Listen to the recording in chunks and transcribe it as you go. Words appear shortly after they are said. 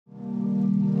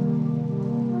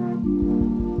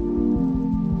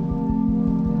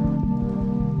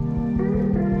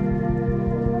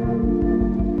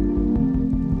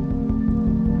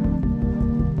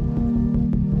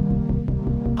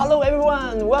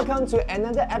welcome to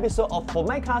another episode of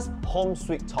Formica's Home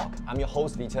Sweet Talk. I'm your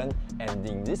host Lee Teng, and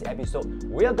in this episode,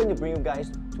 we are going to bring you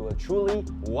guys to a truly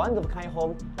one-of-a-kind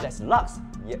home that's luxe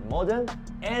yet modern,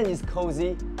 and is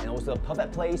cozy, and also a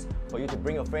perfect place for you to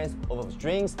bring your friends over for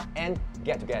drinks and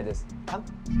get-togethers. Come.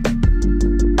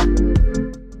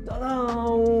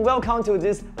 Welcome to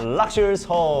this luxurious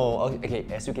home. Okay,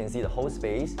 as you can see, the whole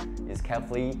space is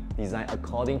carefully designed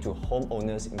according to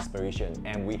homeowner's inspiration.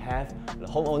 And we have the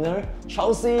homeowner,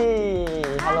 Chelsi.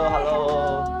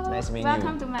 Hello. Nice to meet you.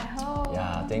 Welcome to my home.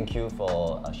 Yeah, thank you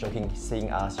for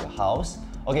showcasing us your house.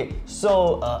 Okay,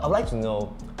 so I'd like to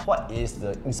know what is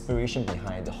the inspiration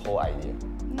behind the whole idea?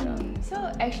 So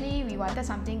actually we wanted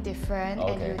something different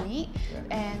and unique,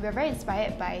 and we're very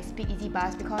inspired by Speakeasy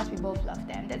bars because we both love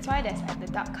them. That's why there's like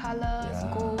the dark colors,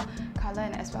 gold color,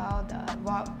 and as well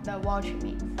the wall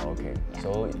trimmings. Okay,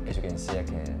 so as you can see, I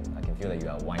can feel that you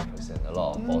are a wine person. A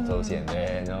lot of bottles here and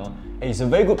there, you know. And it's a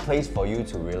very good place for you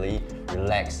to really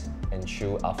relax and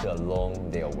chill after a long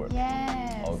day of work.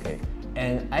 Yes. Okay,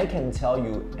 and I can tell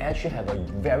you actually have a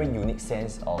very unique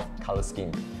sense of color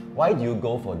scheme. Why do you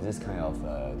go for this kind of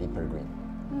deeper green?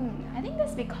 I think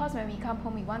that's because when we come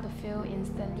home, we want to feel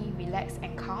instantly relaxed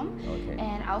and calm.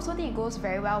 And I also think it goes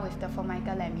very well with the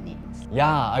Formica laminates.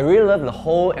 Yeah, I really love the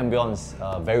whole ambience,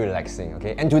 very relaxing.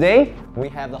 Okay, and today we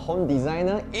have the home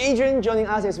designer Adrian joining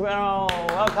us as well.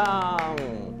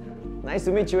 Welcome. Nice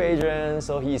to meet you, Adrian.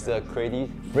 So he's the creative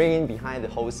brain behind the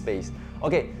whole space.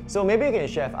 Okay, so maybe you can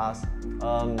share with us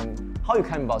how you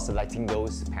came about selecting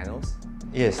those panels.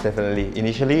 Yes, definitely.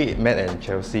 Initially, Matt and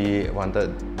Chelsi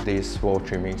wanted these wall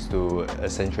trimmings to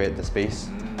accentuate the space.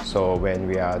 So when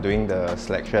we are doing the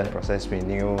selection process, we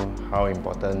knew how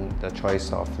important the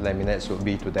choice of laminates would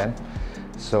be to them.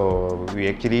 So we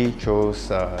actually chose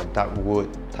dark wood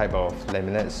type of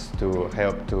laminates to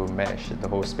help to match the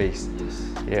whole space. Yes.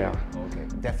 Yeah. Okay,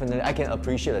 definitely. I can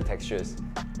appreciate the textures.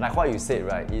 Like what you said,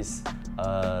 right? It's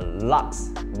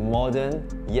luxe, modern,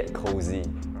 yet cozy.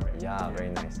 Yeah, very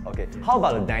nice. Okay, how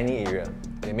about the dining area?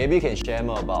 Okay, maybe you can share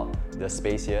more about the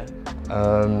space here.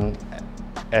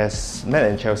 As Matt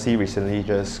and Chelsi recently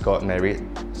just got married,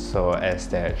 so as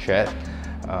they had shared,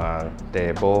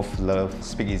 they both love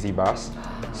Speakeasy bars.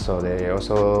 So they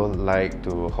also like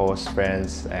to host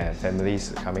friends and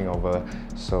families coming over.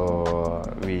 So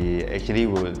we actually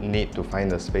would need to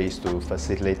find a space to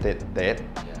facilitate that.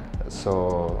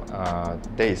 So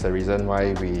that is the reason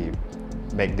why we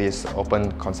make this open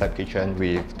concept kitchen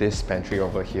with this pantry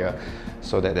over here,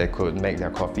 so that they could make their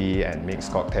coffee and mix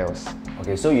cocktails.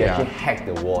 Okay, so you actually hack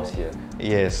the walls here.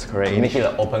 Yes, correct. You make it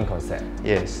an open concept.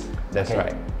 Yes, that's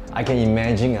right. I can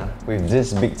imagine with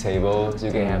this big table,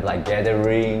 you can have like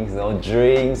gatherings, you know,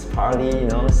 drinks, party, you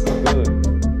know, so good.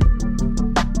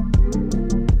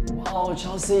 Wow,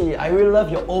 Chelsi, I really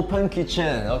love your open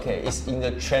kitchen. Okay, it's in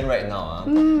the trend right now.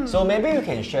 So maybe you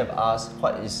can share with us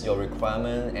what is your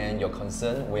requirement and your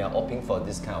concern when you're opting for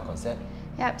this kind of concept.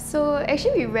 Yep, so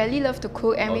actually we really love to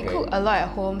cook, and we cook a lot at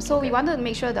home. So we wanted to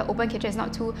make sure the open kitchen is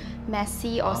not too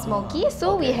messy or smoky.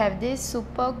 So we have this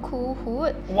super cool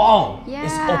hood. Wow,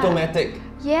 it's automatic.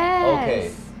 Yes.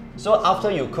 Okay. So after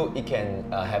you cook, it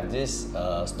can have this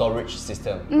storage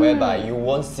system whereby you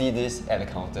won't see this at the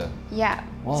counter. Yeah.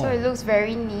 Wow. So it looks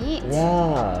very neat.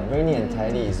 Yeah, very neat and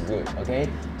tidy is good. Okay.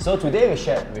 So today we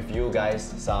shared with you guys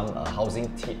some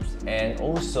housing tips and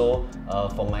also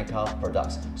Formica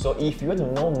products. So if you want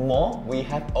to know more, we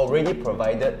have already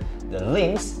provided the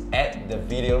links at the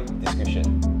video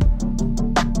description.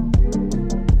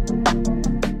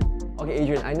 Okay,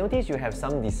 Adrian, I noticed you have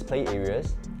some display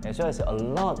areas as well as a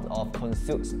lot of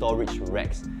concealed storage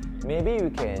racks. Maybe you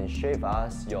can share with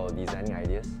us your designing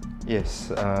ideas?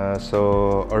 Yes,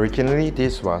 so originally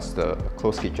this was the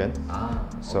closed kitchen.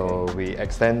 So we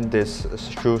extend this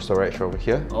shoe storage over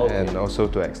here and also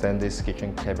to extend this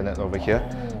kitchen cabinet over here,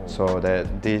 so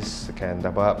that this can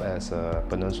double up as a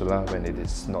peninsula when it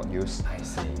is not used. I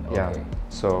see. Yeah.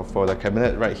 So for the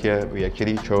cabinet right here, we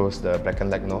actually chose the black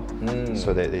and lacno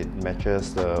so that it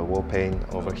matches the wall paint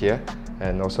over here,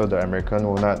 and also the American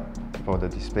walnut for the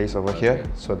displays over here,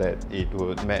 so that it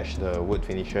would match the wood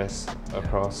finishes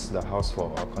across the house for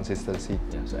consistency.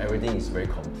 Yeah, so everything is very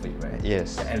complete, right?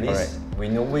 Yes. So at least we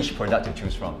know which product to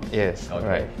choose from. Yes. Okay.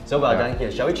 Right. So we're done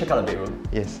here. Shall we check out the bedroom?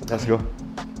 Yes, let's go.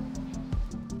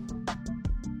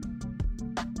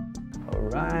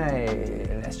 Alright,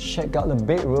 let's check out the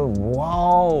bedroom.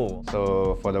 Wow!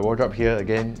 So for the wardrobe here,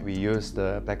 again, we use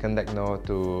the black and lacno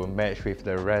to match with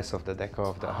the rest of the decor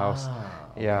of the house.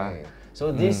 Yeah. So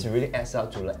this really adds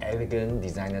up to the elegant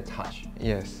designer touch.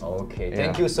 Yes. Okay,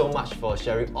 thank you so much for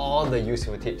sharing all the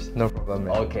useful tips. No problem.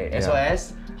 problem. Okay, as well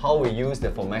as how we use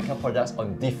the Formica products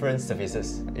on different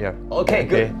surfaces. Yeah. Okay,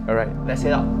 good. Alright. Let's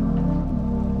head out.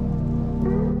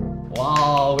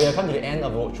 Wow, we have come to the end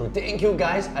of the walkthrough. Thank you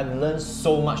guys, I've learned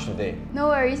so much today. No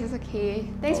worries, it's okay.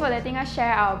 Thanks for letting us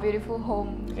share our beautiful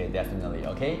home. Okay, definitely,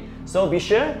 okay? So be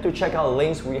sure to check out the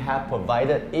links we have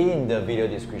provided in the video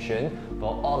description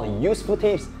for all the useful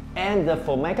tips and the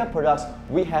Formica products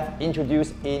we have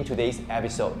introduced in today's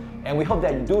episode. And we hope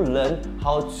that you do learn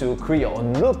how to create your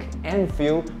own look and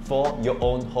feel for your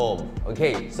own home.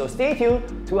 Okay, so stay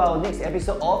tuned to our next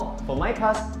episode of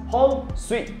Formica's Home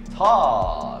Sweet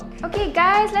Talk. Okay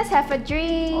guys, let's have a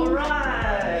drink.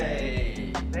 Alright!